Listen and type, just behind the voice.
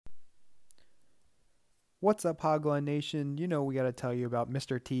What's up, Hogline Nation? You know we gotta tell you about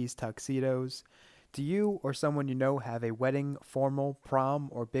Mr. T's Tuxedos. Do you or someone you know have a wedding, formal, prom,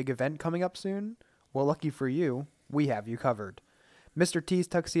 or big event coming up soon? Well, lucky for you, we have you covered. Mr. T's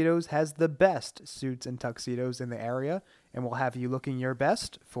Tuxedos has the best suits and tuxedos in the area and will have you looking your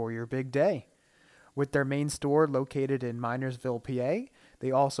best for your big day. With their main store located in Minersville, PA,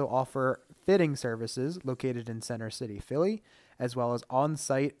 they also offer fitting services located in Center City, Philly, as well as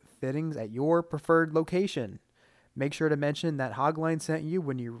on-site fittings at your preferred location. Make sure to mention that Hogline sent you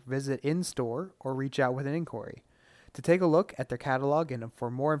when you visit in-store or reach out with an inquiry. To take a look at their catalog and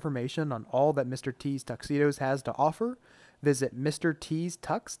for more information on all that Mr. T's Tuxedos has to offer, visit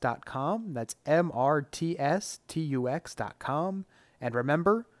mrtstux.com. That's mrtstux.com. And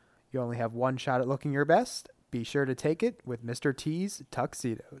remember, you only have one shot at looking your best. Be sure to take it with Mr. T's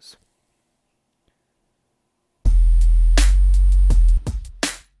Tuxedos.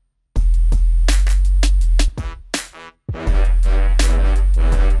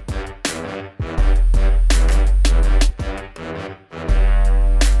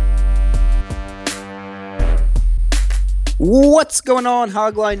 What's going on,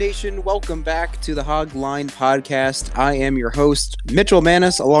 Hogline Nation? Welcome back to the Hogline Podcast. I am your host, Mitchell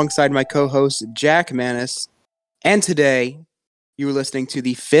Manis, alongside my co-host, Jack Manis. And today, you are listening to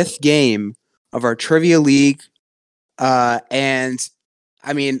the fifth game of our Trivia League. I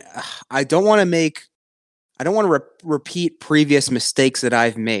don't want to repeat previous mistakes that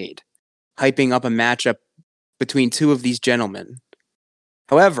I've made, hyping up a matchup between two of these gentlemen.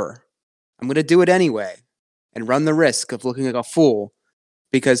 However, I'm going to do it anyway and run the risk of looking like a fool,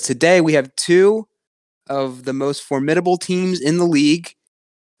 because today we have two of the most formidable teams in the league.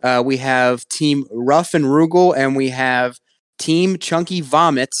 We have Team Ruff and Rugel, and we have Team Chunky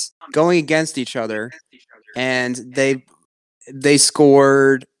Vomits going against each other. And they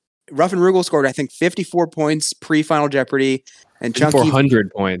scored. Ruff and Rugel scored, I think, 54 points pre-Final Jeopardy, and Chunky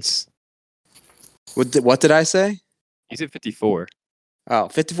 400 points. What did I say? You said 54. Oh,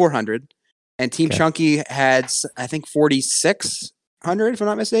 5,400. And Team Chunky had, I think, 4,600, if I'm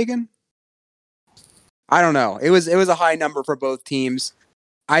not mistaken. I don't know. It was a high number for both teams.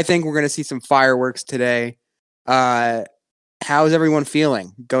 I think we're going to see some fireworks today. How's everyone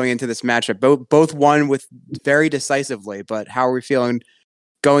feeling going into this matchup? Both won with very decisively, but how are we feeling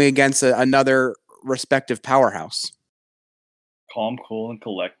going against another respective powerhouse? Calm, cool, and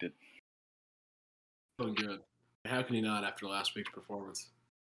collected. Feeling good. How can you not after last week's performance?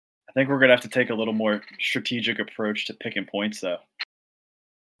 I think we're going to have to take a little more strategic approach to picking points, though.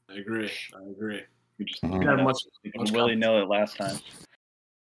 I agree. We just much willy-nilly it last time.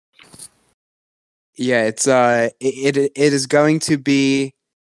 Yeah, it is going to be.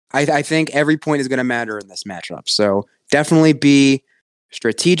 I think every point is going to matter in this matchup. So definitely be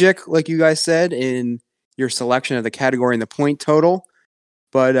strategic, like you guys said, in your selection of the category and the point total.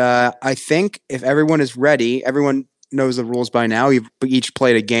 But I think if everyone is ready, everyone knows the rules by now. You've each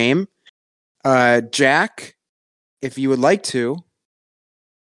played a game. Jack, if you would like to,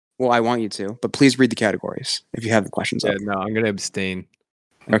 well, I want you to, but please read the categories if you have the questions up. No, I'm going to abstain.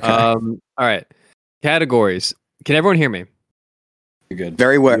 Okay. All right. Categories. Can everyone hear me? You're good.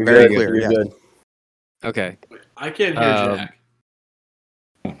 Very well, You're very good. clear. You're Yeah. good. Okay. I can't hear Jack.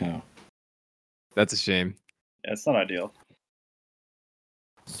 Oh, no. That's a shame. Yeah, it's not ideal.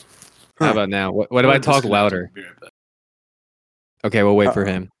 How about now? What if I talk louder? Okay, we'll wait for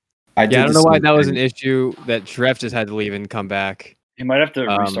him. I don't know why that was an issue that Trev just had to leave and come back. He might have to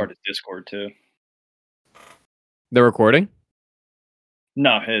restart his Discord, too. The recording?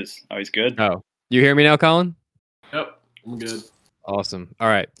 No, his. Oh, he's good? Oh. You hear me now, Colin? Yep, I'm good. Awesome. All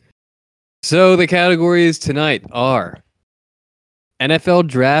right. So the categories tonight are NFL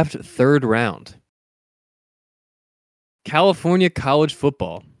Draft Third Round, California College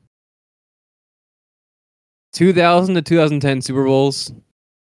Football, 2000 to 2010 Super Bowls,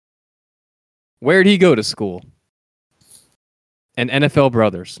 where'd he go to school, and NFL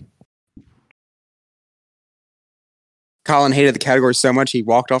Brothers. Colin hated the category so much he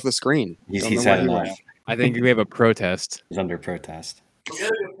walked off the screen. He's had enough. I think we have a protest. He's under protest. I'm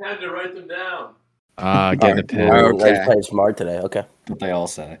getting a pen to write them down. Get a pen. Okay. He's playing smart today. Okay. That's what they all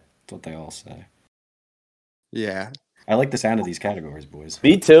say. Yeah. I like the sound of these categories, boys.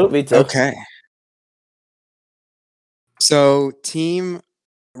 Me too. Okay. So, Team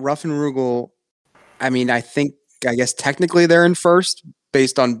Ruff and Rugel, I guess technically they're in first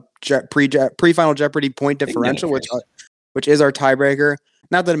based on pre-Final Jeopardy point differential, which is our tiebreaker.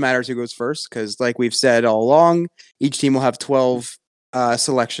 Not that it matters who goes first, because like we've said all along, each team will have 12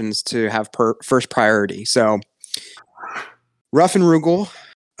 selections to have first priority. So, Ruff and Rugel,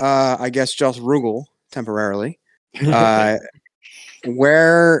 I guess just Rugel, temporarily.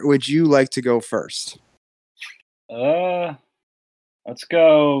 Where would you like to go first? Let's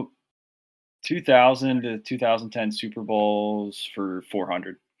go 2000 to 2010 Super Bowls for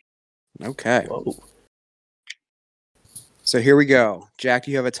 400. Okay. Whoa. So here we go. Jack,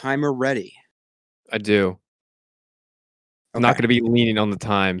 do you have a timer ready? I do. I'm not Okay. going to be leaning on the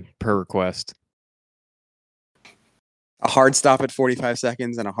time per request. A hard stop at 45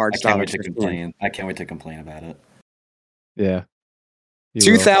 seconds and a hard I stop can't wait at to 15. complain. I can't wait to complain about it. Yeah.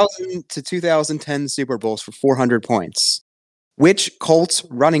 You will. 2000 to 2010 Super Bowls for 400 points. Which Colts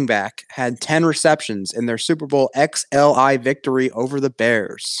running back had 10 receptions in their Super Bowl XLI victory over the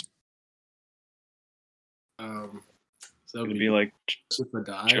Bears? So that It would would be like Joseph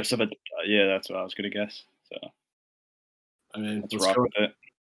Adai. Joseph. Yeah, that's what I was gonna guess. So I mean, let's let's rock go. with it.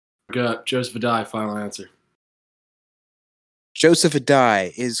 Got Joseph Adai. Final answer. Joseph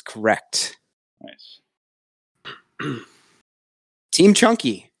Adai is correct. Nice. Team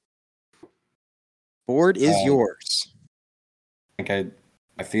Chunky. Board is yours.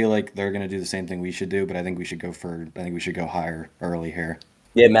 I feel like they're gonna do the same thing we should do, but I think we should go higher early here.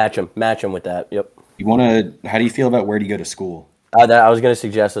 Yeah, match him with that. Yep. How do you feel about where do you go to school? I was going to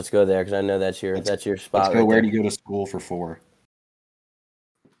suggest let's go there because I know that's your spot. Let's go. Right Where there. do you go to school for 4?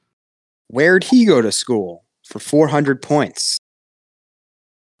 Where'd he go to school for 400 points?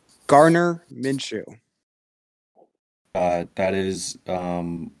 Garner Minshew. That is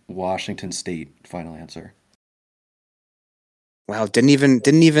Washington State. Final answer. Wow, didn't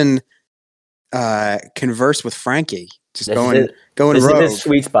even converse with Frankie. Just This going This rogue. is his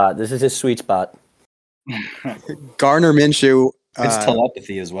sweet spot. This is his sweet spot. Garner Minshew. It's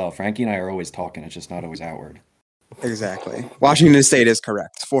telepathy as well. Frankie and I are always talking. It's just not always outward. Exactly. Washington State is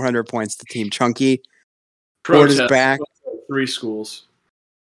correct. 400 points to Team Chunky. Board is Protest. back. 3 schools.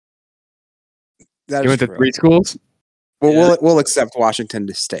 That You is went to true. 3 schools? Well, we'll accept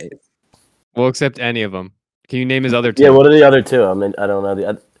Washington State. We'll accept any of them. Can you name his other 2? Yeah, what are the other 2? I mean, I don't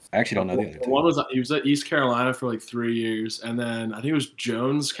know. I actually don't know the other 2. One was he was at East Carolina for like 3 years, and then I think it was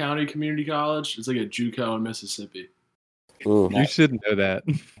Jones County Community College. It's like a JUCO in Mississippi. You should know that.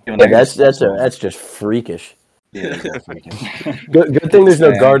 Yeah, that's just freakish. Yeah, exactly. Good thing there's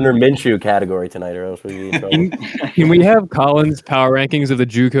no Gardner Minshew category tonight, or else we'd be in trouble. Can we have Collins' power rankings of the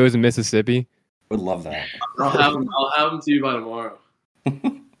JUCOs in Mississippi? Would love that. I'll have them to you by tomorrow.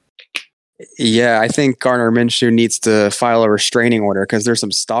 Yeah, I think Garner Minshew needs to file a restraining order because there's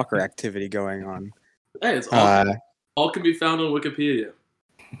some stalker activity going on. Hey, it's all can be found on Wikipedia.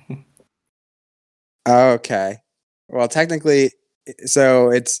 Okay. Well, technically, so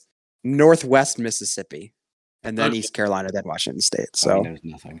it's Northwest Mississippi, and then East Carolina, then Washington State. So he knows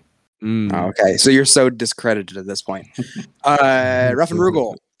nothing. Okay, so you're so discredited at this point. Ruff and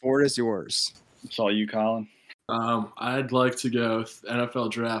Rugel, board is yours. It's all you, Colin. I'd like to go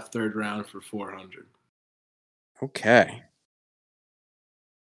NFL draft 3rd round for 400. Okay.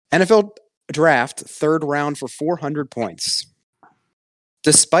 NFL draft 3rd round for 400 points.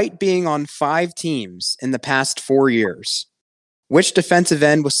 Despite being on 5 teams in the past 4 years, which defensive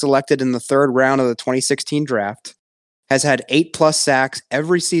end was selected in the 3rd round of the 2016 draft, has had 8+ sacks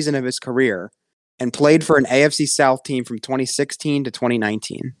every season of his career, and played for an AFC South team from 2016 to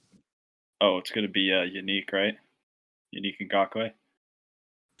 2019? Oh, it's going to be Unique, right? Unique Ngakwe.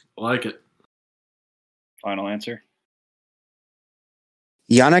 I like it. Final answer.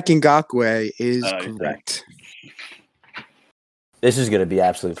 Yannick Ngakwe is correct. This is going to be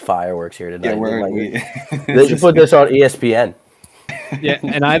absolute fireworks here tonight. Yeah, they should put this on ESPN. Yeah,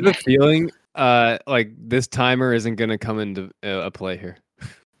 and I have a feeling like this timer isn't going to come into a play here.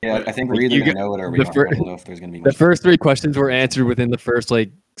 Yeah, I think we're either going to know it or we don't. I don't know if there's going to be the first 3 questions were answered within the first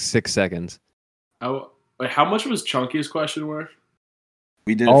 6 seconds. How much was Chunky's question worth?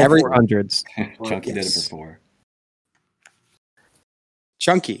 We did all 400s. Chunky Yes. did it for 4.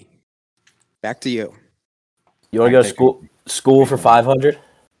 Chunky, back to you. You want to go school for 500?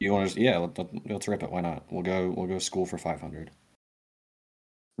 You want to? Yeah, let's rip it. Why not? We'll go school for 500.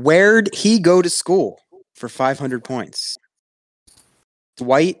 Where'd he go to school for 500 points?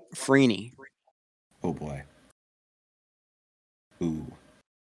 Dwight Freeney. Oh boy. Ooh.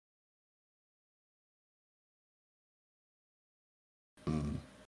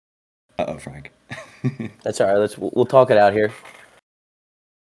 Uh-oh, Frank. That's all right. We'll talk it out here.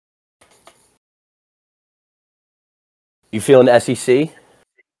 You feeling SEC?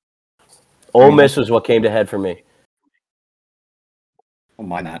 Ole Miss was what came to head for me. Well,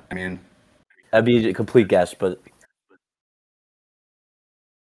 why not? I mean, That'd be a complete guess, but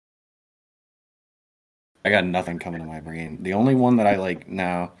I got nothing coming to my brain. The only one that I like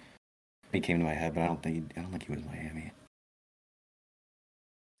now, He came to my head, but I don't think he was Miami.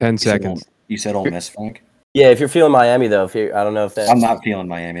 10 seconds. You said Ole Miss, Frank? Yeah, if you're feeling Miami though, I don't know if that's. I'm not feeling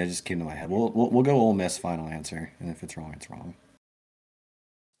Miami. It just came to my head. We'll go Ole Miss. Final answer, and if it's wrong, it's wrong.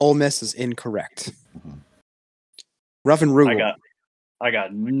 Ole Miss is incorrect. Mm-hmm. Ruff and Rugel. I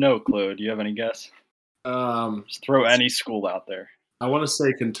got no clue. Do you have any guess? Just throw any school out there. I want to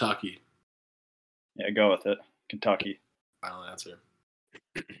say Kentucky. Yeah, go with it. Kentucky. Final answer.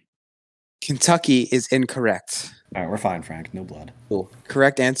 Kentucky is incorrect. All right, we're fine, Frank. No blood. Cool.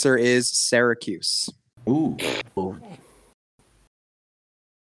 Correct answer is Syracuse. Ooh.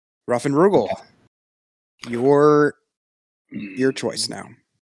 Ruff and Rugel. Your choice now.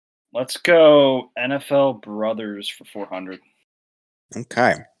 Let's go NFL Brothers for 400.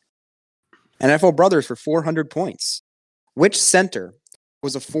 Okay. NFL Brothers for 400 points. Which center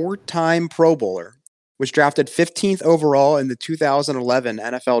was a 4-time Pro Bowler, was drafted 15th overall in the 2011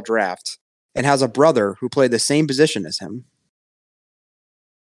 NFL Draft, and has a brother who played the same position as him?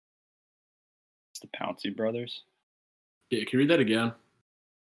 It's the Pouncey brothers. Yeah, can you read that again?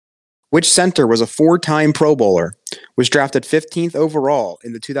 Which center was a 4-time Pro Bowler, was drafted 15th overall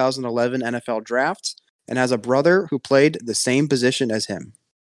in the 2011 NFL Draft, and has a brother who played the same position as him?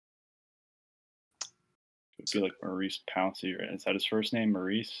 I feel like Maurice Pouncey, right? Is that his first name,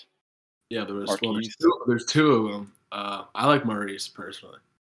 Maurice? Yeah, there's two of them. I like Maurice personally.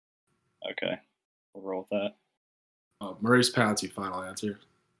 Okay, we'll roll with that. Maurice Pouncey, final answer.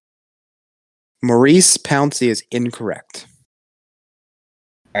 Maurice Pouncey is incorrect.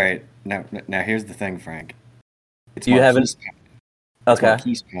 All right, now here's the thing, Frank. It's you haven't. Okay.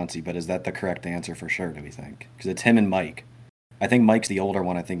 Marquise Pouncey, but is that the correct answer for sure? Do we think? Because it's him and Mike. I think Mike's the older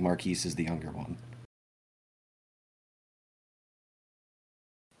one. I think Marquise is the younger one.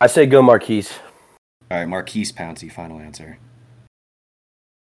 I say go Marquise. All right, Marquise Pouncey, final answer.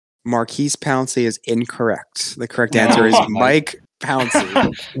 Marquise Pouncey is incorrect. The correct answer is Mike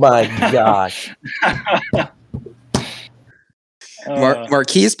Pouncey. My gosh.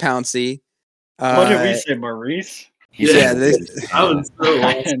 Marquise Pouncey. What did we say, Maurice? Yeah, I was so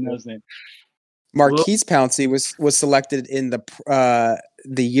I didn't know his name. Marquise Pouncey was selected in the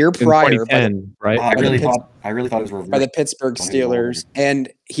year prior by the, right? I really thought it was reversed by the Pittsburgh Steelers,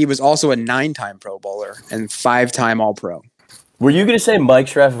 and he was also a 9-time Pro Bowler and 5-time All-Pro. Were you going to say Mike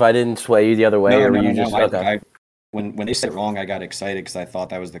Schreff if I didn't sway you the other way, or were you just okay? When they said it wrong, I got excited because I thought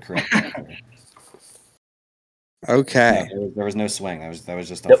that was the correct answer. Okay. Yeah, there was no swing. That was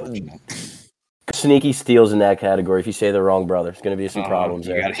just unfortunate. Sneaky steals in that category. If you say the wrong brother, it's going to be some problems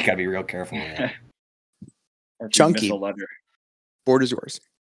there. You got to be real careful with that. Chunky. Board is yours.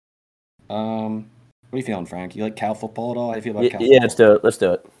 What are you feeling, Frank? You like Cal football at all? How do you feel about Cal football? Yeah, let's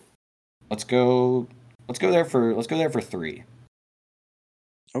do it. Let's go there for 3.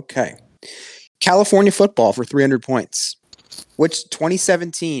 Okay. California football for 300 points. Which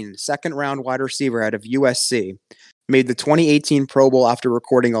 2017 second-round wide receiver out of USC made the 2018 Pro Bowl after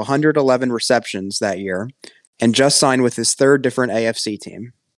recording 111 receptions that year and just signed with his third different AFC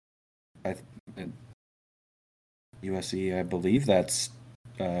team? USC, I believe that's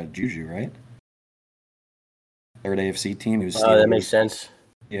Juju, right? Third AFC team. He was Steelers. That makes sense.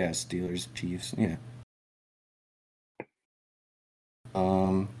 Yeah, Steelers, Chiefs. Yeah.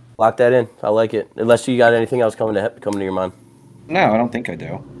 Lock that in. I like it. Unless you got anything else coming to your mind. No, I don't think I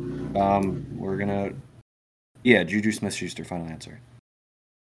do. We're gonna. Yeah, Juju Smith-Schuster. Final answer.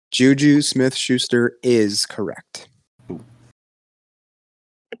 Juju Smith-Schuster is correct. Ooh.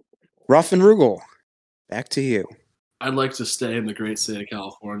 Ruff and Rugel, back to you. I'd like to stay in the great state of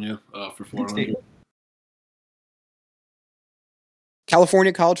California for 400.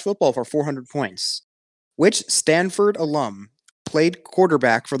 California college football for 400 points. Which Stanford alum played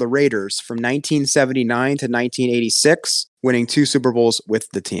quarterback for the Raiders from 1979 to 1986, winning 2 Super Bowls with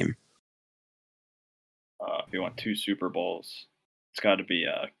the team? If you want 2 Super Bowls, it's got to be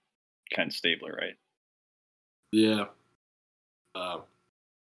Ken Stabler, right? Yeah.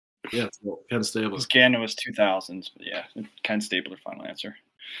 Yeah, Ken Stabler. Gannon was 2000s, but yeah, Ken Stabler, final answer.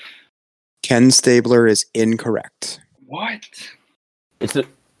 Ken Stabler is incorrect. What? It's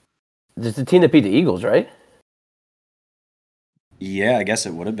the team that beat the Eagles, right? Yeah, I guess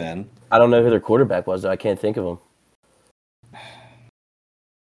it would have been. I don't know who their quarterback was, though. I can't think of him.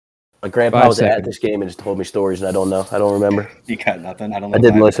 My grandpa was at this game and just told me stories, and I don't know. I don't remember. You got nothing? I don't know. I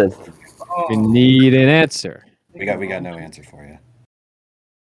didn't listen. We need an answer. We got no answer for you.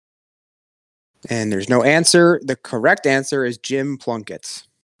 And there's no answer. The correct answer is Jim Plunkett.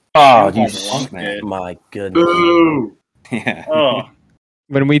 Oh, my goodness. Boo! Yeah. Oh.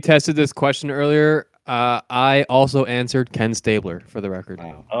 When we tested this question earlier, I also answered Ken Stabler, for the record.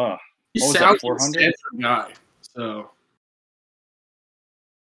 Wow. Oh. He What was sounds that, like a 400? Stanford guy. So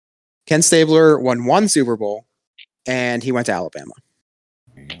Ken Stabler won 1 Super Bowl, and he went to Alabama.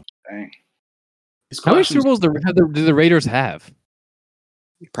 There you go. Dang. How many Super Bowls do the Raiders have?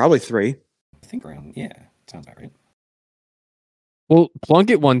 Probably 3. I think around, yeah, sounds about right. Well,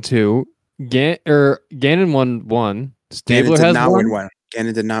 Plunkett won 2. Gannon won 1. Stabler has not 1. win 1.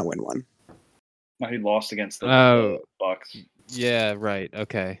 Gannon did not win 1. No, he lost against the Oh. Bucks. Yeah, right.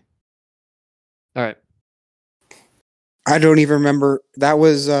 Okay. All right. I don't even remember. That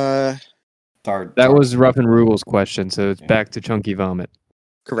was That was Ruff and Rugel's question, so it's Yeah. back to Chunky Vomit.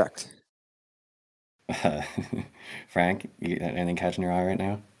 correct. Frank, anything catching your eye right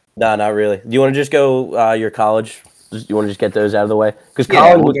now? No, not really. Do you want to just go your college? You want to just get those out of the way? Because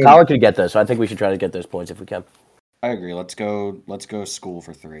Yeah, college could get those, so I think we should try to get those points if we can. I agree. Let's go school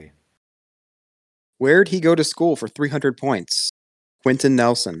for 3. Where'd he go to school for 300 points? Quentin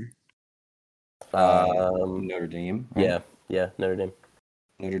Nelson. Notre Dame. Right? Yeah, Notre Dame.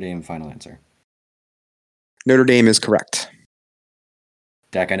 Notre Dame, final answer. Notre Dame is correct.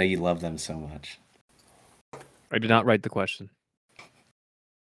 Dak, I know you love them so much. I did not write the question.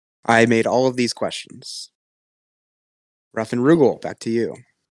 I made all of these questions. Ruff and Rugel, back to you.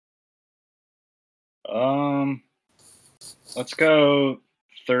 Let's go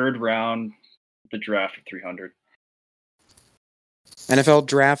 3rd round, the draft of 300. NFL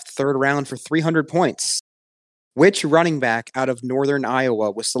draft 3rd round for 300 points. Which running back out of Northern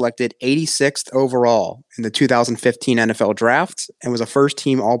Iowa was selected 86th overall in the 2015 NFL draft and was a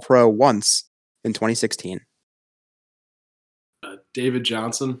first-team All-Pro once in 2016? David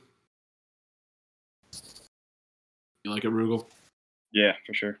Johnson. You like it, Rugel? Yeah,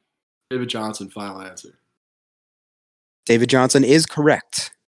 for sure. David Johnson, final answer. David Johnson is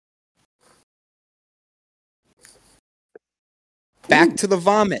correct. Back to the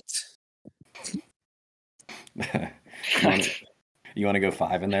vomit. You want to go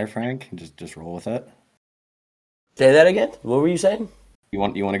 5 in there, Frank? Just roll with it. Say that again. What were you saying? You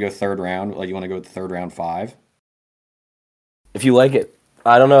want to go 3rd round? Like you want to go with the 3rd round 5? If you like it.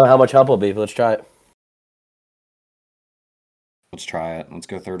 I don't know how much help it'll be, but let's try it. Let's try it. Let's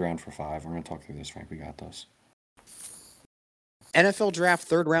go 3rd round for 5. We're gonna talk through this, Frank. We got this. NFL draft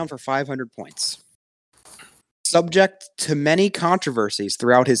 3rd round for 500 points. Subject to many controversies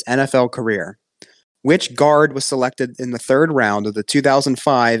throughout his NFL career, which guard was selected in the 3rd round of the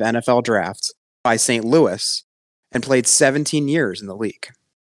 2005 NFL draft by St. Louis and played 17 years in the league?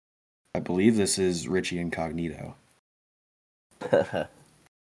 I believe this is Richie Incognito. A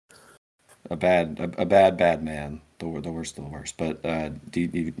bad man. The worst of the worst. But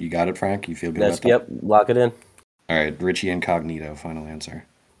you got it, Frank? You feel good about that? Yep, lock it in. All right, Richie Incognito, final answer.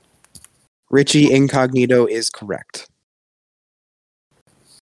 Richie Incognito is correct.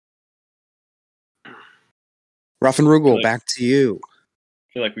 Ruff and Rugel, back to you.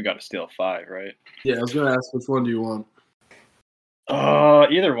 I feel like we got to steal 5, right? Yeah, I was going to ask which one do you want?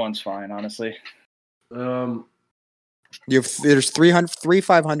 Either one's fine, honestly. There's 3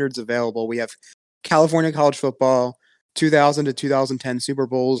 500s available. We have California college football, 2000 to 2010 Super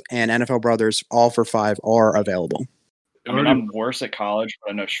Bowls, and NFL Brothers, all for 5 are available. I mean, I'm worse at college,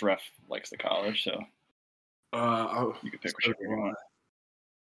 but I know Shreff likes the college, so you can pick whichever you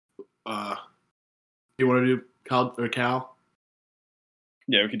want. You want to do Cal?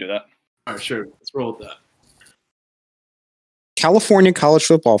 Yeah, we can do that. All right, sure. Let's roll with that. California college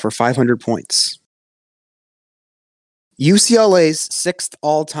football for 500 points. UCLA's 6th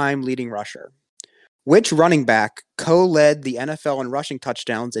all-time leading rusher. Which running back co-led the NFL in rushing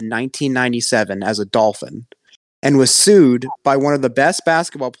touchdowns in 1997 as a Dolphin and was sued by one of the best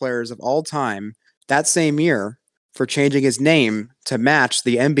basketball players of all time that same year for changing his name to match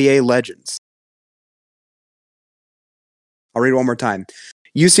the NBA legends? I'll read it one more time.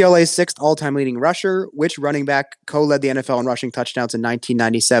 UCLA's 6th all-time leading rusher. Which running back co-led the NFL in rushing touchdowns in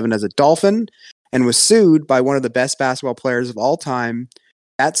 1997 as a Dolphin and was sued by one of the best basketball players of all time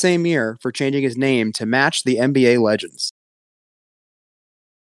that same year for changing his name to match the NBA legends?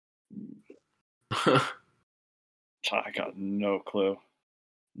 I got no clue.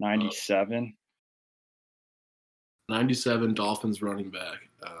 97? 97 Dolphins running back.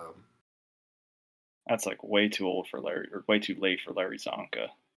 That's like way too old for Larry, or way too late for Larry Zonka.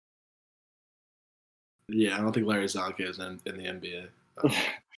 Yeah, I don't think Larry Zonka is in the NBA.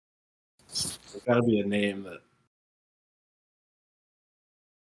 There's got to be a name that.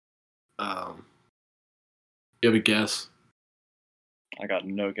 You have a guess? I got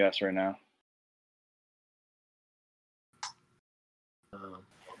no guess right now. I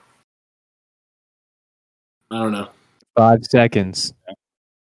don't know. 5 seconds.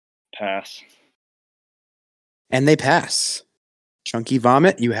 pass. And they pass. Chunky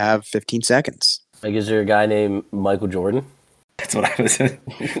Vomit, you have 15 seconds. Like, is there a guy named Michael Jordan? That's what I was.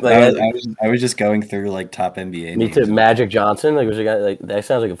 Like, I was just going through like top NBA. Me names. too. Magic Johnson. Like, was there a guy like that?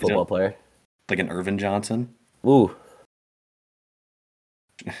 Sounds like a football player. Like an Irvin Johnson. Ooh.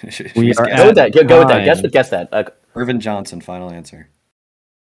 We are Go with that. Go with that. Guess that. Irvin Johnson. Final answer.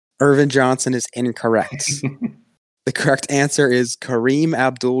 Irvin Johnson is incorrect. The correct answer is Kareem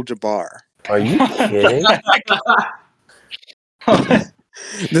Abdul-Jabbar. Are you kidding?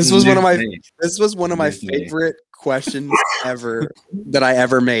 This was one of my favorite questions ever that I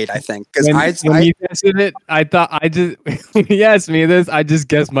ever made, I think. Because when you tested it, I thought when he asked me this, I just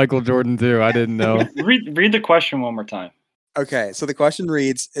guessed Michael Jordan too. I didn't know. Read the question one more time. Okay, so the question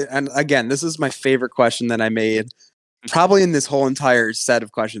reads, and again, this is my favorite question that I made, probably in this whole entire set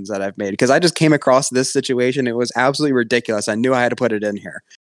of questions that I've made, because I just came across this situation. It was absolutely ridiculous. I knew I had to put it in here.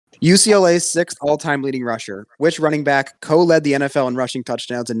 UCLA's sixth all-time leading rusher, which running back co-led the NFL in rushing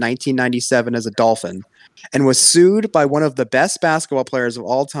touchdowns in 1997 as a Dolphin, and was sued by one of the best basketball players of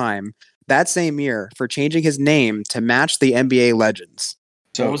all time that same year for changing his name to match the NBA legends.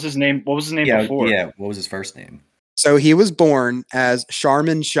 So what was his name? What was his name before? Yeah, what was his first name? So he was born as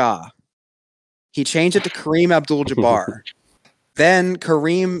Sharman Shah. He changed it to Kareem Abdul-Jabbar. Then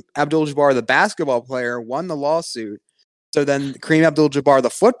Kareem Abdul-Jabbar, the basketball player, won the lawsuit. So then Kareem Abdul-Jabbar,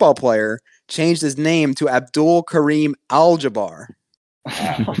 the football player, changed his name to Abdul Kareem Al-Jabbar.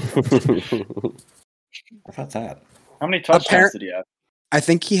 Wow. What's that? How many touchdowns did he have? I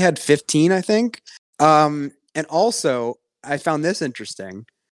think he had 15, I think. And also, I found this interesting.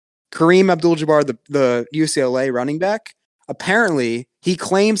 Kareem Abdul-Jabbar, the UCLA running back, apparently he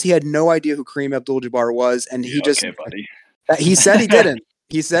claims he had no idea who Kareem Abdul-Jabbar was, and he buddy. He said he didn't.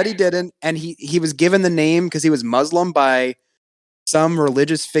 He said he didn't, and he was given the name because he was Muslim by some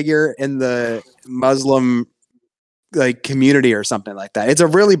religious figure in the Muslim community or something like that. It's a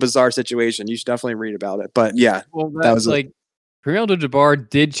really bizarre situation. You should definitely read about it. But yeah, that was like Kareem Abdul-Jabbar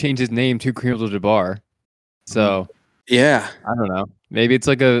did change his name to Kareem Abdul-Jabbar. So yeah, I don't know. Maybe it's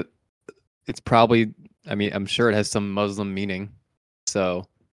it's probably. I mean, I'm sure it has some Muslim meaning. So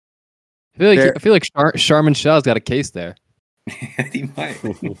I feel like Sharman Shah's got a case there. He might.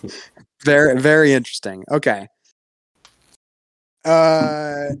 Very, very interesting. Okay.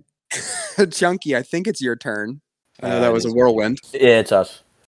 Chunky, I think it's your turn. I know that was a whirlwind. Yeah, it's us.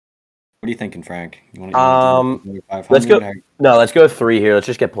 What are you thinking, Frank? You want let's go. No, let's go 3 here. Let's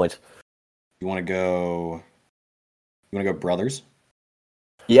just get points. You want to go brothers?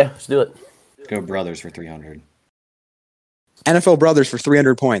 Yeah, let's do it. Go brothers for 300. NFL brothers for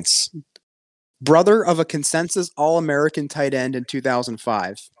 300 points. Brother of a consensus All-American tight end in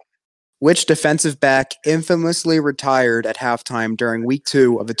 2005. Which defensive back infamously retired at halftime during Week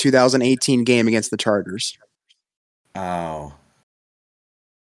 2 of the 2018 game against the Chargers? Oh.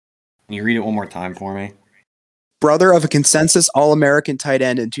 Can you read it one more time for me? Brother of a consensus All-American tight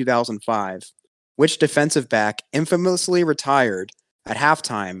end in 2005. Which defensive back infamously retired at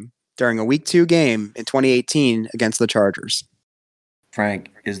halftime during a Week 2 game in 2018 against the Chargers?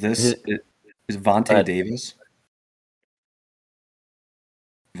 Frank, is Vontae Davis?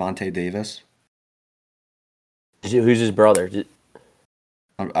 Vontae Davis? Who's his brother?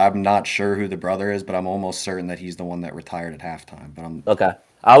 I'm not sure who the brother is, but I'm almost certain that he's the one that retired at halftime. But okay.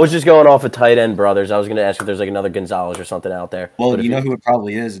 I was just going off of tight end brothers. I was going to ask if there's another Gonzalez or something out there. Well, you know who it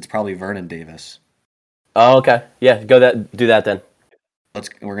probably is. It's probably Vernon Davis. Oh, okay. Yeah, do that then.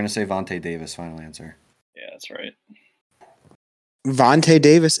 We're going to say Vontae Davis. Final answer. Yeah, that's right. Vontae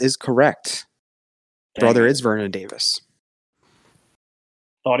Davis is correct. Brother is Vernon Davis.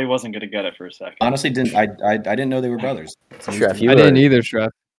 Thought he wasn't going to get it for a second. Honestly, I didn't know they were brothers. I didn't either, Shreff.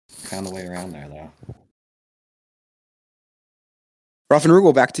 Found the way around there, though. Ruff and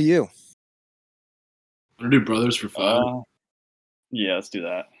Rugel, back to you. I'm going to do brothers for 5. Yeah, let's do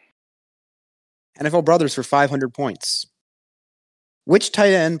that. NFL brothers for 500 points. Which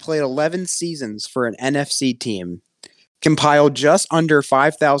tight end played 11 seasons for an NFC team, compiled just under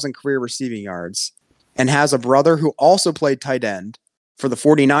 5,000 career receiving yards, and has a brother who also played tight end for the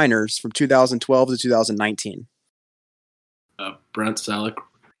 49ers from 2012 to 2019? Brent Selleck.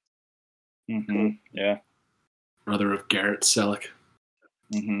 Mm-hmm. Yeah. Brother of Garrett Selleck.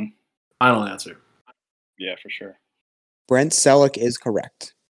 Mm-hmm. Final answer. Yeah, for sure. Brent Selleck is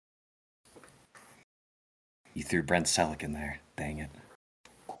correct. You threw Brent Selleck in there. Dang it.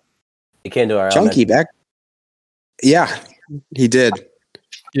 You can't do our Chunky back. Yeah, he did.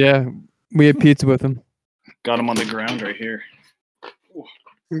 Yeah, we had pizza with him. Got him on the ground right here.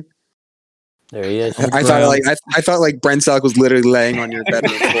 There he is. I thought like Brent Selleck was literally laying on your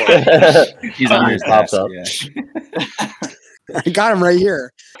bedroom floor. He's under his Pops desk. up. Yeah. I got him right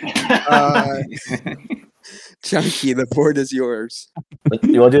here. Chunky, the board is yours.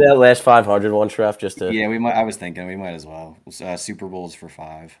 You want to do that last 500 one, Shreff? Just to Yeah, we might. I was thinking we might as well. Super Bowls for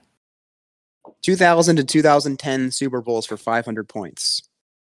 5. 2000 to 2010 Super Bowls for 500 points.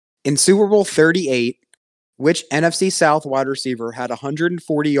 In Super Bowl 38, which NFC South wide receiver had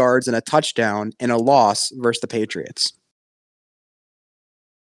 140 yards and a touchdown in a loss versus the Patriots?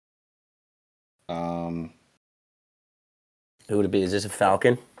 Who would it be? Is this a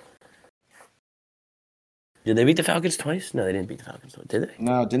Falcon? Did they beat the Falcons twice? No, they didn't beat the Falcons twice, did they?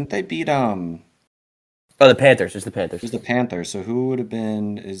 No, didn't they beat Oh, the Panthers. It's the Panthers. It was the Panthers. So who would have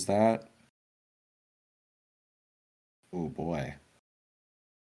been? Is that? Oh boy.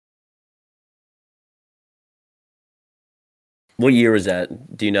 What year was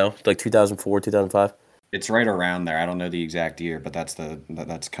that? Do you know? Like 2004, 2005? It's right around there. I don't know the exact year, but that's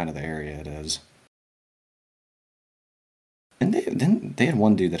kind of the area it is. And they had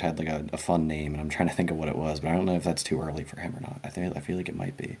one dude that had like a fun name, and I'm trying to think of what it was, but I don't know if that's too early for him or not. I feel like it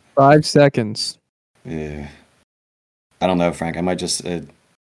might be. 5 seconds. Yeah. I don't know, Frank. I might just. It's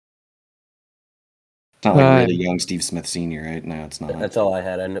not like really young Steve Smith Sr., right? No, it's not. That's all I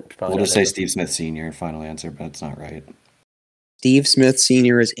had. We'll just say Steve Smith Sr. Final answer, but it's not right. Steve Smith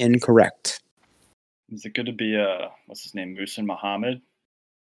Sr. is incorrect. Is it good to be what's his name, Muhsin Muhammad?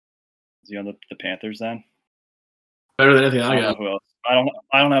 Is he on the Panthers then? Better than anything I don't got. know who else.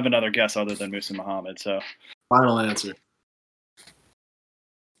 I don't have another guess other than Muhsin Muhammad. So Final answer.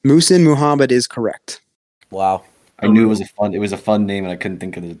 Muhsin Muhammad is correct. Wow. I knew it was a fun name, and I couldn't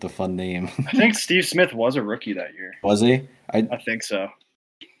think of the fun name. I think Steve Smith was a rookie that year. Was he? I think so.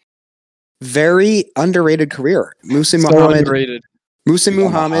 Very underrated career. Muhsin So Muhammad. underrated. Muhsin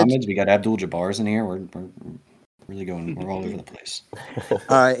Muhammad. We got Abdul Jabbar's in here. We're really going. We're all over the place.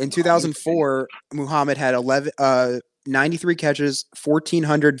 In 2004, Muhammad had 93 catches,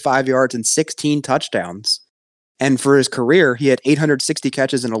 1,405 yards, and 16 touchdowns. And for his career, he had 860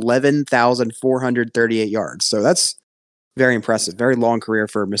 catches and 11,438 yards. So that's very impressive. Very long career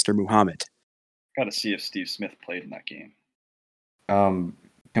for Mr. Muhammad. Got to see if Steve Smith played in that game. Can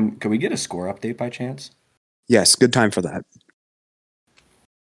we get a score update by chance? Yes, good time for that.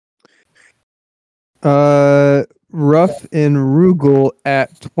 Ruff and Rugel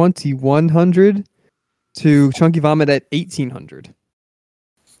at 2,100 to Chunky Vomit at 1,800.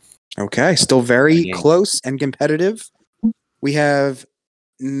 Okay, still very close and competitive. We have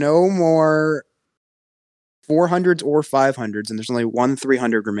no more 400s or 500s, and there's only one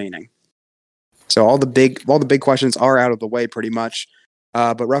 300 remaining. So all the big questions are out of the way pretty much.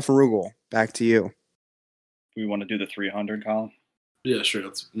 But Ruff and Rugel, back to you. Do we want to do the 300, Colin? Yeah, sure.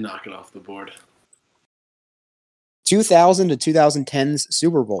 Let's knock it off the board. 2000 to 2010's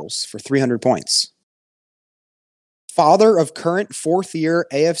Super Bowls for 300 points. Father of current fourth-year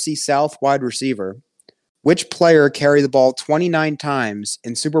AFC South wide receiver, which player carried the ball 29 times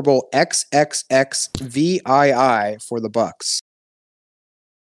in Super Bowl XXXVII for the Bucks?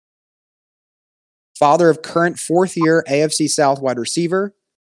 Father of current fourth-year AFC South wide receiver,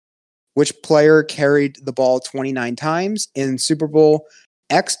 which player carried the ball 29 times in Super Bowl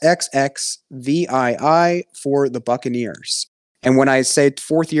XXXVII for the Buccaneers? And when I say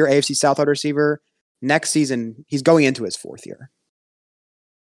fourth-year AFC South wide receiver, next season, he's going into his fourth year.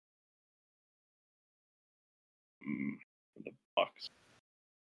 For the Bucks.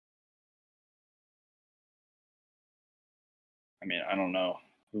 I mean, I don't know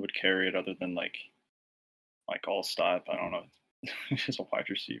who would carry it other than like Allstott. I don't know. He's just a wide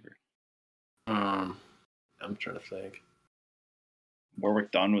receiver. I'm trying to think.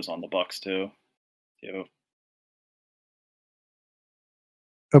 Warwick Dunn was on the Bucks too.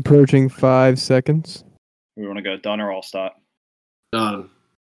 Approaching 5 seconds. We want to go Dunn or Allstott? Done.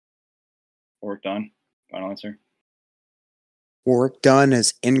 Warwick Dunn. Final answer. Warwick Dunn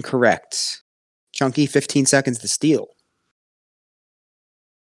is incorrect. Chunky, 15 seconds to steal.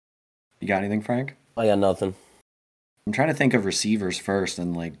 You got anything, Frank? I got nothing. I'm trying to think of receivers first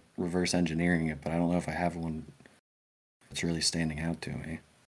and like reverse engineering it, but I don't know if I have one that's really standing out to me.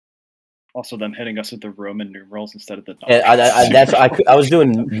 Also, them hitting us with the Roman numerals instead of the numbers. Yeah, I was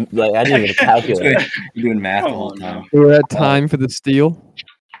doing like I didn't even calculate. You're doing math the whole time. We're at time for the steal.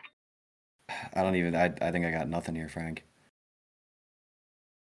 I don't even. I think I got nothing here, Frank.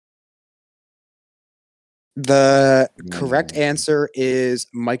 The correct answer is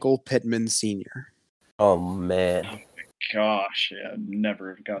Michael Pittman Sr. Oh man! Oh my gosh, yeah,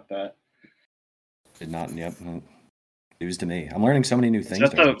 never got that. Did not. Yep. News to me. I'm learning so many new Is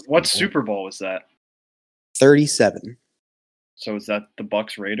things. that what Super Bowl was that? 37. So is that the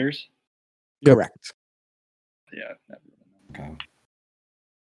Bucks Raiders? Yep. Correct. Yeah.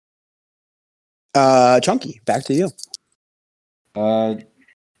 Okay. Chunky, back to you. I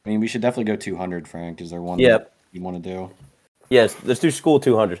mean, we should definitely go 200, Frank. Is there one Yep. that you want to do? Yes, let's do school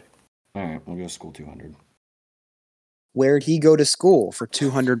 200. All right, we'll go school 200. Where'd he go to school for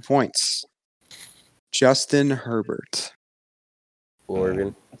 200 points? Justin Herbert.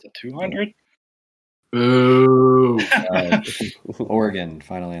 Oregon. That's a 200? Boo. Oregon,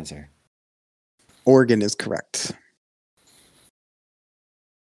 final answer. Oregon is correct.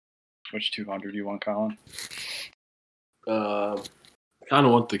 Which 200 do you want, Colin? Kind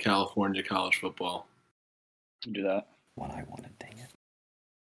of want the California college football. Do that. One I wanted, dang it.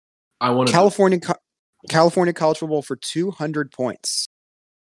 I wanted California college football for 200 points.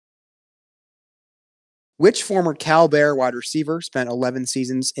 Which former Cal Bear wide receiver spent 11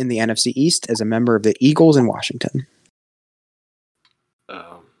 seasons in the NFC East as a member of the Eagles in Washington?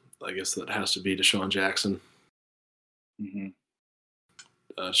 I guess that has to be Deshaun Jackson. Mm-hmm.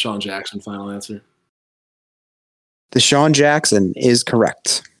 Sean Jackson, final answer. Deshaun Jackson is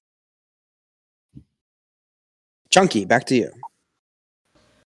correct. Chunky, back to you.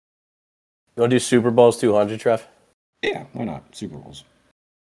 You want to do Super Bowls 200, Trev? Yeah, why not? Super Bowls.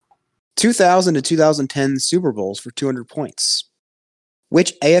 2000 to 2010 Super Bowls for 200 points.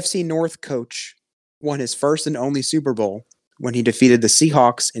 Which AFC North coach won his first and only Super Bowl when he defeated the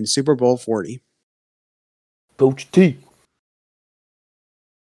Seahawks in Super Bowl 40? Coach T.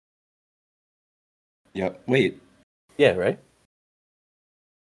 Yep. Wait. Yeah, right?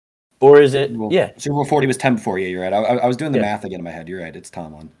 Or is it? Yeah. Super Bowl 40 was 10 before. Yeah, you're right. I was doing the Yeah. math again in my head. You're right. It's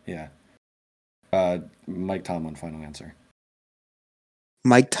Tomlin. Yeah. Mike Tomlin, final answer.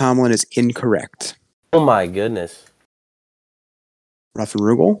 Mike Tomlin is incorrect. Oh, my goodness. Ruff and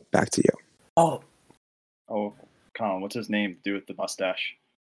Rugel, back to you. Oh, Colin, what's his name? Dude with the mustache.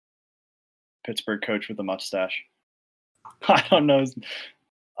 Pittsburgh coach with the mustache. I don't know his.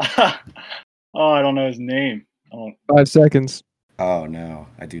 I don't know his name. 5 seconds. Oh, no.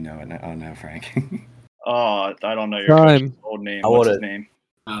 I do know it now. Oh, no, Frank. I don't know your Time. coach's old name. I What's his wanna- name?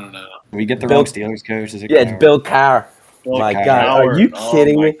 I don't know. Did we get the Bill- wrong Steelers coach? Is it yeah, it's Cowher? Bill Carr. Bill My Cowher. God, are you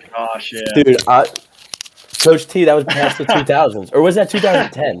kidding oh me? my Gosh, yeah. Dude, Coach T, that was past the 2000s. Or was that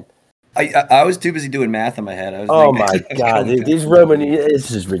 2010? I was too busy doing math in my head. I was Oh, thinking- my I was God, going dude. These down. Roman,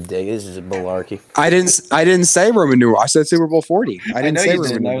 this is ridiculous. This is malarkey. I didn't say Roman numeral. I said Super Bowl 40. I I didn't know say you Roman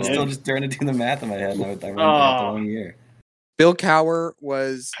didn't. I numeral. was still just trying to do the math in my head. And I went the wrong year. Bill Cowher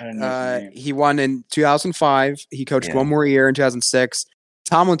was I didn't know his name. he won in 2005. He coached Yeah. one more year in 2006.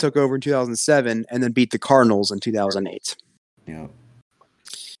 Tomlin took over in 2007 and then beat the Cardinals in 2008. Yeah.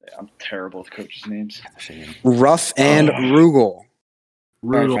 Yeah, I'm terrible with coaches' names. Shame. Ruff and Rugel. All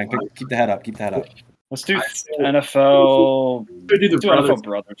right, Rudolph. Frank, keep the head up. Keep the head up. Let's do NFL. Could do the Do brothers. NFL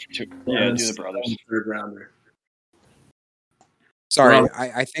brothers. Too. Yeah, do the brothers. Third rounder. Sorry, Ruff.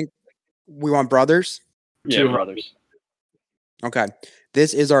 I think we want brothers. Yeah, 200. brothers. Okay.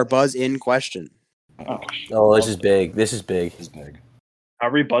 This is our buzz-in question. Oh, Oh, this is big. This is big. This is big. How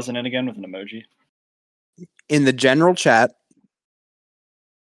are we buzzing in again with an emoji? In the general chat,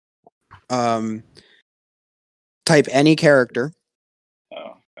 type any character,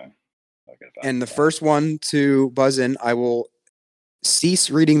 Oh, okay. I'll get back and to the that. first one to buzz in, I will cease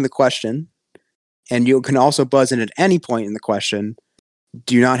reading the question, and you can also buzz in at any point in the question.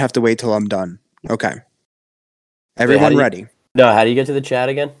 Do not have to wait till I'm done. Okay. Everyone do you- ready? No, how do you get to the chat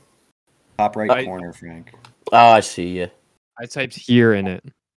again? Top right I- corner, Frank. Oh, I see you. I typed here in it.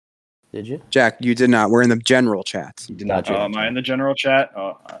 Did you? Jack, you did not. We're in the general chat. You did not Gotcha. do Am I in the general chat?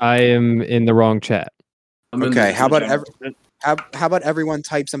 Oh, I am in the wrong chat. I'm in Okay, the- how about general- how about everyone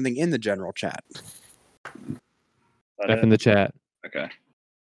type something in the general chat? that F it? in the chat. Okay.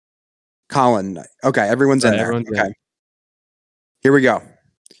 Colin. Okay, everyone's in Right, there. everyone's in. Okay. Here we go.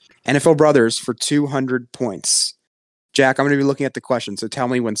 NFL Brothers for 200 points. Jack, I'm going to be looking at the question, so tell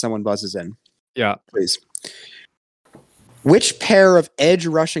me when someone buzzes in, Yeah. please. Which pair of edge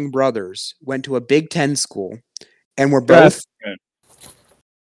rushing brothers went to a Big Ten school and were both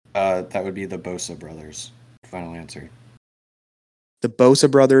That would be the Bosa brothers. Final answer. the Bosa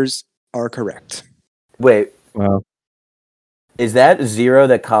brothers are correct. Wait, Wow. is that 0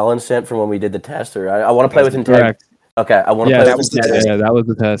 that Colin sent from when we did the test? Or I want to play with That's integrity. Correct. Okay, I want to Yeah, play that with was the integrity. Yeah, that was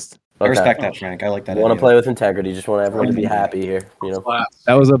the test. I Okay. respect that, Frank. I like that. I want to idea. play with integrity. Just want everyone to be happy here. You know. Last.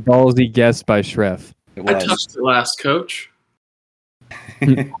 That was a ballsy guess by Shreff. It I was. touched it last, coach.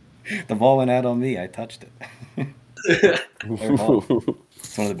 The ball went out on me. I touched it. They're hot.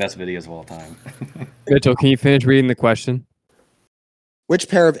 It's one of the best videos of all time. Mitchell, can you finish reading the question? Which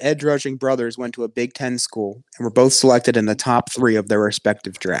pair of edge rushing brothers went to a Big Ten school and were both selected in the top 3 of their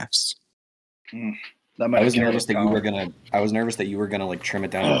respective drafts? That might I was have killed nervous us, that you Colin. were gonna. I was nervous that you were gonna like trim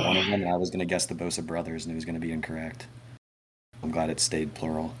it down to one of them, and I was gonna guess the Bosa brothers, and it was gonna be incorrect. I'm glad it stayed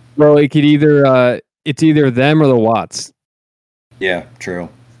plural. Well, it could it's either them or the Watts. Yeah, true.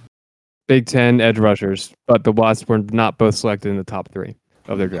 Big Ten edge rushers, but the Watts were not both selected in the top 3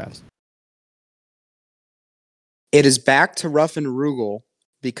 of their drafts. It is back to Ruff and Rugel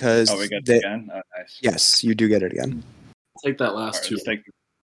because Oh, we get it again? Oh, nice. Yes, you do get it again. Take that All last right, two. let's take.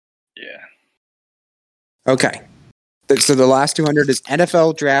 Yeah. Okay. So the last 200 is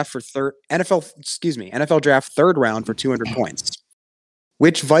NFL draft third round for 200 points.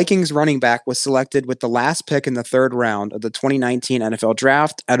 Which Vikings running back was selected with the last pick in the third round of the 2019 NFL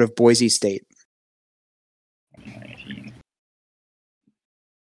draft out of Boise State? 2019.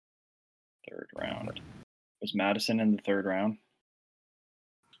 Third round. Was Madison in the third round?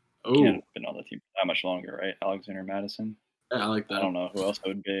 Oh, Can't have been on the team that much longer, right? Alexander Madison. yeah, I like I that. don't know who else it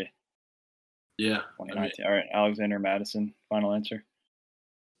would be. Yeah. 2019. All right, Alexander Madison. Final answer.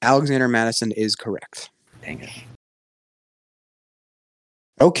 Alexander Madison is correct. Dang it.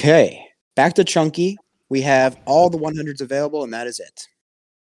 Okay. Back to Chunky. We have all the 100s available, and that is it.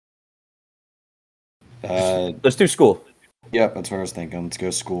 Let's do school. Yep, that's what I was thinking. Let's go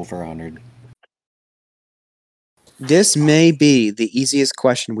school for 100. This may be the easiest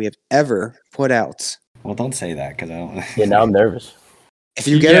question we have ever put out. Well, don't say that because I don't. Yeah, now I'm nervous. If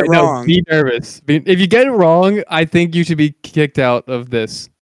you get it wrong, be nervous. If you get it wrong, I think you should be kicked out of this.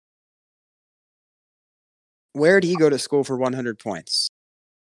 where did he go to school for 100 points?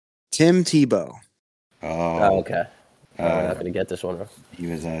 Tim Tebow. Oh, okay. I'm not going to get this one. He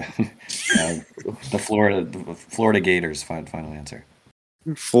was the Florida Gators. Final answer.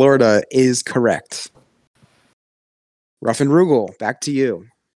 Florida is correct. Ruff and Rugel, back to you.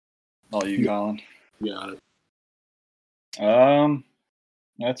 All you, Colin. Got it.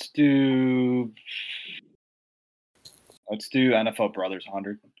 Let's do NFL Brothers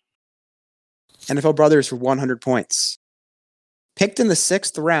 100. NFL Brothers for 100 points. Picked in the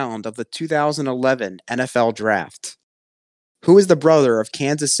 6th round of the 2011 NFL Draft. Who is the brother of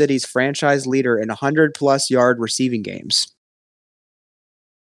Kansas City's franchise leader in 100-plus yard receiving games?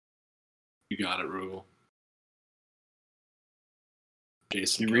 You got it, Rugel.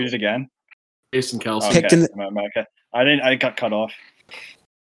 Jason. You read it again? Jason Kelsey. Picked in the- Okay. I got cut off.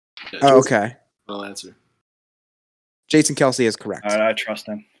 Yeah, Oh, Jason- okay. Final answer. Jason Kelsey is correct. All right, I trust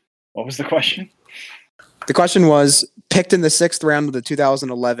him. What was the question? The question was, picked in the 6th round of the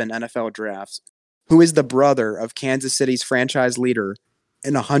 2011 NFL Draft, who is the brother of Kansas City's franchise leader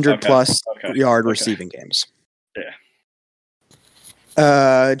in 100-plus yard receiving games? Yeah.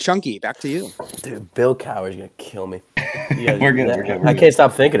 Chunky, back to you. Dude, Bill Cowher's going to kill me. We're good. We're good. I can't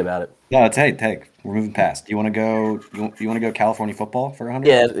stop thinking about it. No, take. We're moving past. Do you want to go? You want to go California football for 100?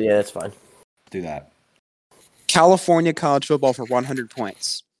 Yeah, that's fine. Do that. California college football for 100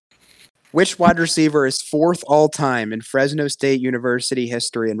 points. Which wide receiver is 4th all-time in Fresno State University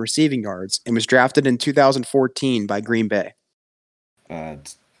history in receiving yards and was drafted in 2014 by Green Bay?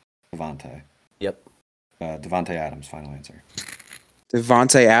 It's Devontae. Yep. Devontae Adams. Final answer.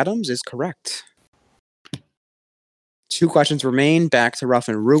 Devontae Adams is correct. 2 questions remain. Back to Ruff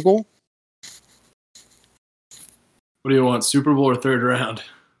and Rugel. What do you want, Super Bowl or third round?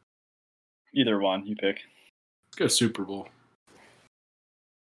 Either one, you pick. Let's go Super Bowl.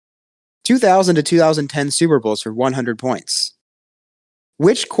 2000 to 2010 Super Bowls for 100 points.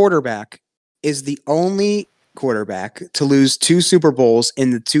 Which quarterback is the only quarterback to lose 2 Super Bowls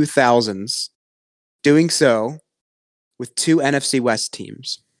in the 2000s, doing so with 2 NFC West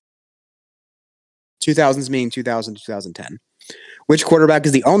teams? 2000s meaning 2000 to 2010. Which quarterback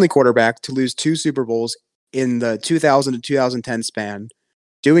is the only quarterback to lose 2 Super Bowls in the 2000 to 2010 span,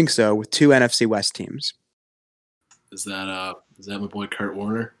 doing so with 2 NFC West teams? Is that my boy Kurt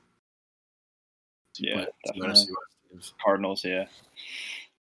Warner? Yeah, Some definitely. NFC West teams. Cardinals, yeah.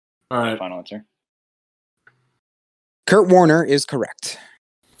 All right. Final answer. Kurt Warner is correct.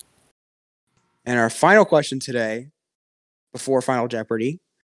 And our final question today, before Final Jeopardy,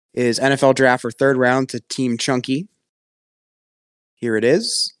 is NFL Draft for third round to Team Chunky. Here it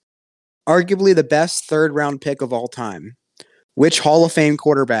is. Arguably the best third round pick of all time. Which Hall of Fame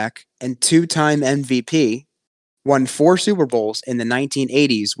quarterback and 2-time MVP won 4 Super Bowls in the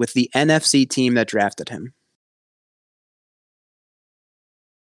 1980s with the NFC team that drafted him?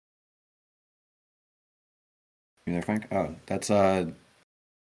 You there, Frank? Oh, that's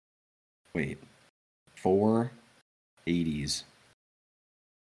wait, 4. 80s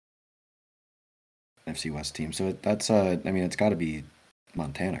NFC West team. So that's I mean, it's got to be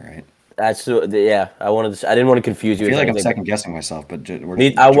Montana, right? That's yeah. I didn't want to confuse I you. feel with like I'm anything, second guessing myself, but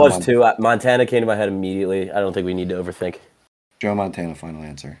I was too. Montana came to my head immediately. I don't think we need to overthink. Joe Montana, final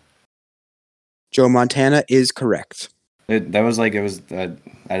answer. Joe Montana is correct. I didn't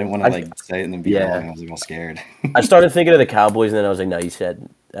want to say it and then be wrong. I was all scared. I started thinking of the Cowboys, and then I was like, no, you said.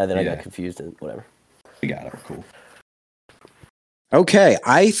 And then I got confused and whatever. We got it. Cool. Okay,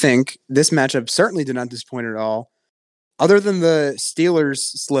 I think this matchup certainly did not disappoint at all. Other than the Steelers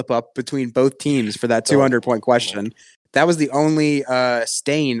slip up between both teams for that 200-point question, that was the only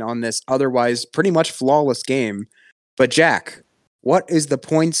stain on this otherwise pretty much flawless game. But Jack, what is the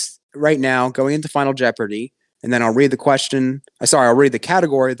points right now going into Final Jeopardy? And then I'll read the question. I'll read the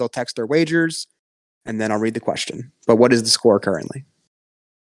category. They'll text their wagers, and then I'll read the question. But what is the score currently?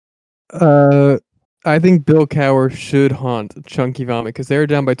 I think Bill Cower should haunt Chunky Vomit because they're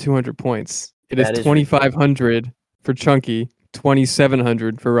down by 200 points. It is 2,500 for Chunky,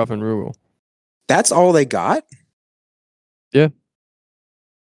 2,700 for Ruff and Rugel. That's all they got? Yeah.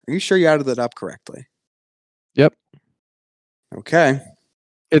 Are you sure you added that up correctly? Yep. Okay.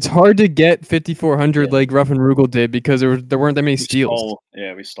 It's hard to get 5,400 like Ruff and Rugel did because there weren't that many steals.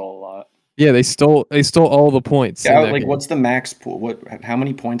 We stole a lot. Yeah, they stole all the points. Yeah, like what's the max pool? How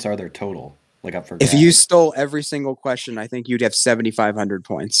many points are there total? Like up for grabs? If you stole every single question, I think you'd have 7,500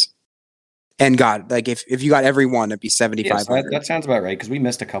 points. And God, like if you got every one, it'd be 7,500. That sounds about right because we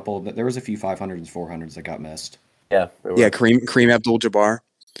missed a couple. There was a few 500s and 400s that got missed. Yeah. Yeah, Kareem Abdul-Jabbar.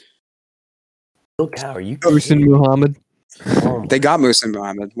 Bill Cower, you Hussein Muhammad. They got Musa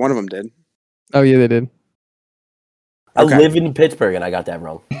Muhammad. One of them did. Oh yeah, they did. I live in Pittsburgh and I got that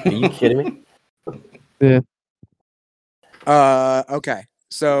wrong. Are you kidding me? Yeah. Okay.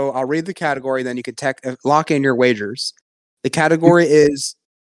 So I'll read the category, then you can lock in your wagers. The category is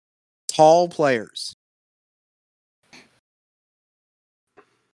tall players.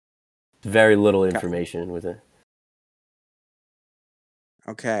 Very little information with it.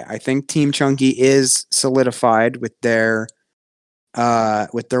 Okay, I think Team Chunky is solidified with their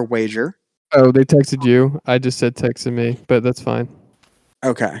wager. Oh, they texted you. I just said texted me, but that's fine.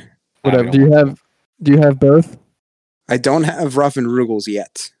 Okay. Whatever. Do you have both? I don't have Ruff and Rugel's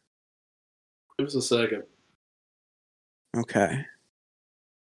yet. Give us a second. Okay.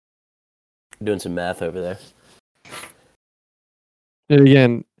 Doing some math over there. And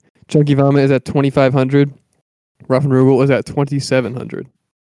again, Chunky Vomit is at 2,500. Ruff and Rugel is at 2,700.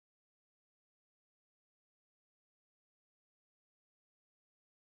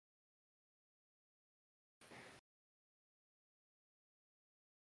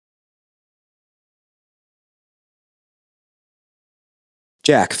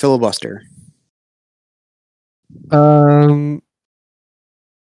 Jack, filibuster. I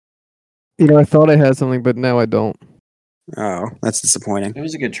thought I had something, but now I don't. Oh, that's disappointing. It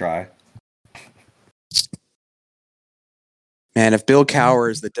was a good try. Man, if Bill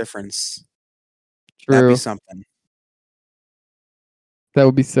Cower is the difference, that'd be something. That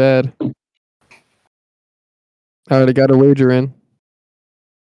would be sad. I already got a wager in.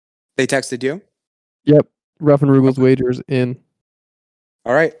 They texted you? Yep. Ruff and Rugel's wager's in.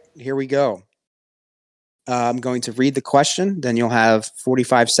 All right, here we go. I'm going to read the question, then you'll have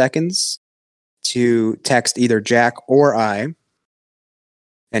 45 seconds to text either Jack or I.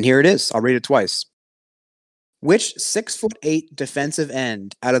 And here it is. I'll read it twice. Which 6'8" defensive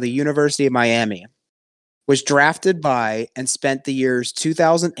end out of the University of Miami was drafted by and spent the years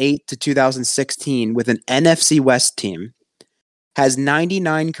 2008 to 2016 with an NFC West team, has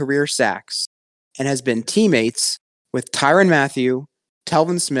 99 career sacks, and has been teammates with Tyrann Mathieu,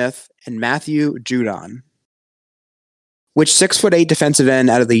 Telvin Smith, and Matthew Judon? Which 6'8" defensive end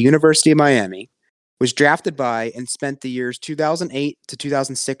out of the University of Miami was drafted by and spent the years 2008 to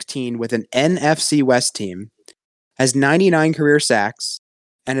 2016 with an NFC West team, has 99 career sacks,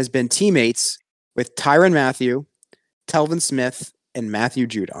 and has been teammates with Tyrann Mathieu, Telvin Smith, and Matthew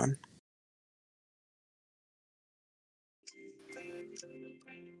Judon?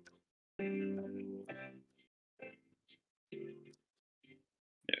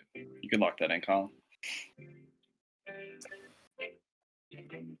 You can lock that in, Colin.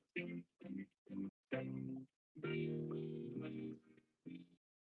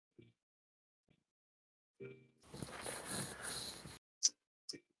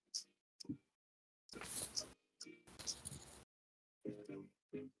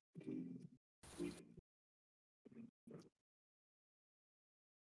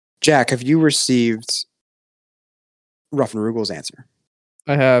 Jack, have you received Ruff and Rugel's answer?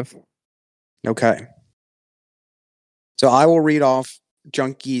 I have. Okay. So I will read off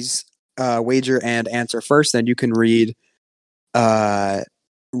Junkie's wager and answer first, then you can read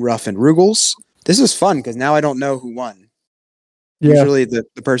Ruff and Rugel's. This is fun because now I don't know who won. Yeah, Usually the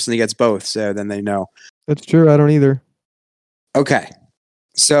person that gets both, so then they know. that's true. I don't either. Okay.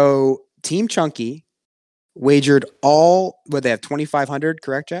 So Team Chunky wagered they have 2,500,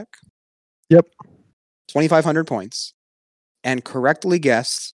 correct, Jack? Yep. 2,500 points and correctly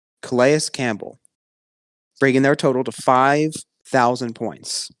guessed Calais Campbell, bringing their total to 5,000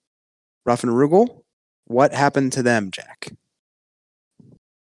 points. Ruff and Rugel, what happened to them, Jack?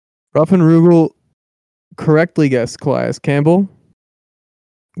 Ruff and Rugel correctly guessed Calais Campbell.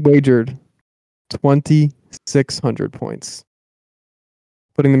 Wagered 2,600 points,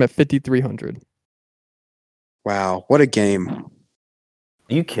 putting them at 5,300. Wow, what a game. Are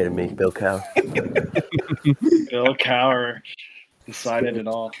you kidding me, Bill Cow? Bill Cower decided it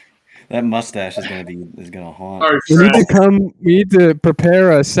all. That mustache is gonna haunt. Sorry, We need Fred. we need to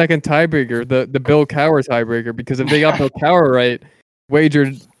prepare a second tiebreaker, the Bill Cower tiebreaker, because if they got Bill Cower right,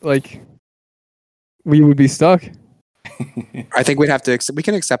 wagered, like, we would be stuck. I think we'd have to we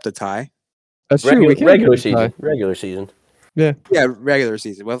can accept a tie. That's true. We can't Regular do a tie. season. Regular season. Yeah, regular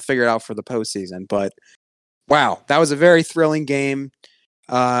season. We'll figure it out for the postseason. But wow, that was a very thrilling game.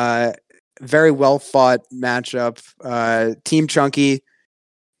 Very well fought matchup. Team Chunky,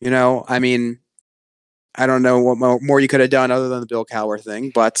 I mean, I don't know what more you could have done other than the Bill Cower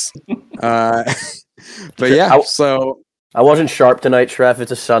thing, but yeah. So I wasn't sharp tonight, Shreff.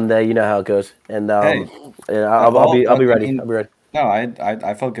 It's a Sunday. You know how it goes. And Hey. I'll be ready. I mean, I'll be ready. No,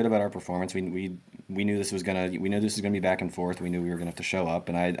 I felt good about our performance. We knew this was gonna be back and forth. We knew we were gonna have to show up.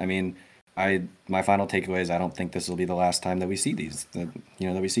 And my final takeaway is I don't think this will be the last time that we see these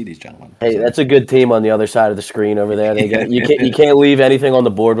gentlemen. Hey, that's a good team on the other side of the screen over there. You can't leave anything on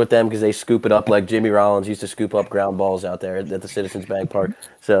the board with them because they scoop it up like Jimmy Rollins used to scoop up ground balls out there at the Citizens Bank Park.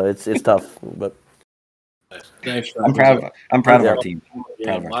 So it's tough, but Thanks, Fred. I'm proud of Yeah. our team. Yeah,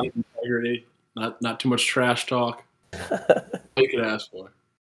 Proud of a our lot team. of integrity. Not too much trash talk. All you could ask for.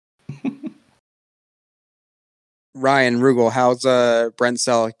 Ryan Rugel, how's Brent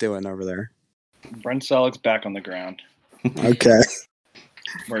Selleck doing over there? Brent Selleck's back on the ground. Okay.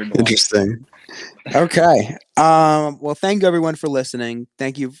 Where he belongs. Interesting. Okay. Well, thank you everyone for listening.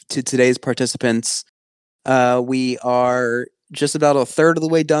 Thank you to today's participants. We are just about a third of the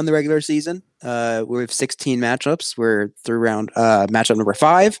way done the regular season. We have 16 matchups. We're through round matchup number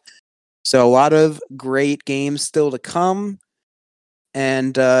 5. So a lot of great games still to come.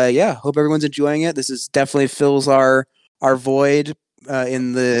 And hope everyone's enjoying it. This is definitely fills our void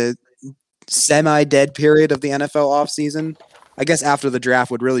in the semi-dead period of the NFL offseason. I guess after the draft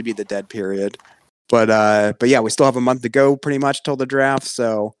would really be the dead period. But yeah, we still have a month to go pretty much till the draft.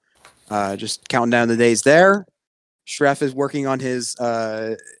 So just counting down the days there. Shreff is working on his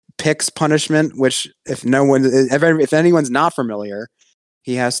picks punishment, which if anyone's not familiar,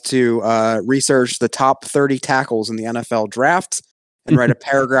 he has to research the top 30 tackles in the NFL draft and write a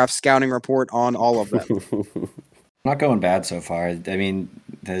paragraph scouting report on all of them. Not going bad so far. I mean,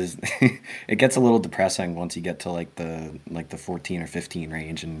 it gets a little depressing once you get to like the 14 or 15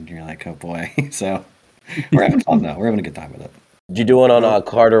 range, and you're like, oh boy. So we're having fun though. We're having a good time with it. did you do one on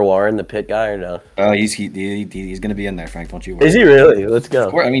Carter Warren, the pit guy, or no? Oh, he's going to be in there, Frank. Don't you worry. Is he really? Let's go.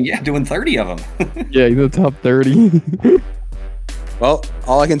 I mean, yeah, doing 30 of them. Yeah, he's in the top 30. Well,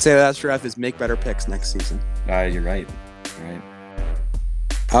 all I can say to that, Shreff, is make better picks next season. You're right. You're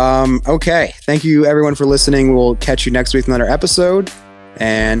right. Okay. Thank you everyone for listening. We'll catch you next week with another episode,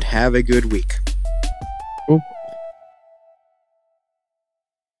 and have a good week.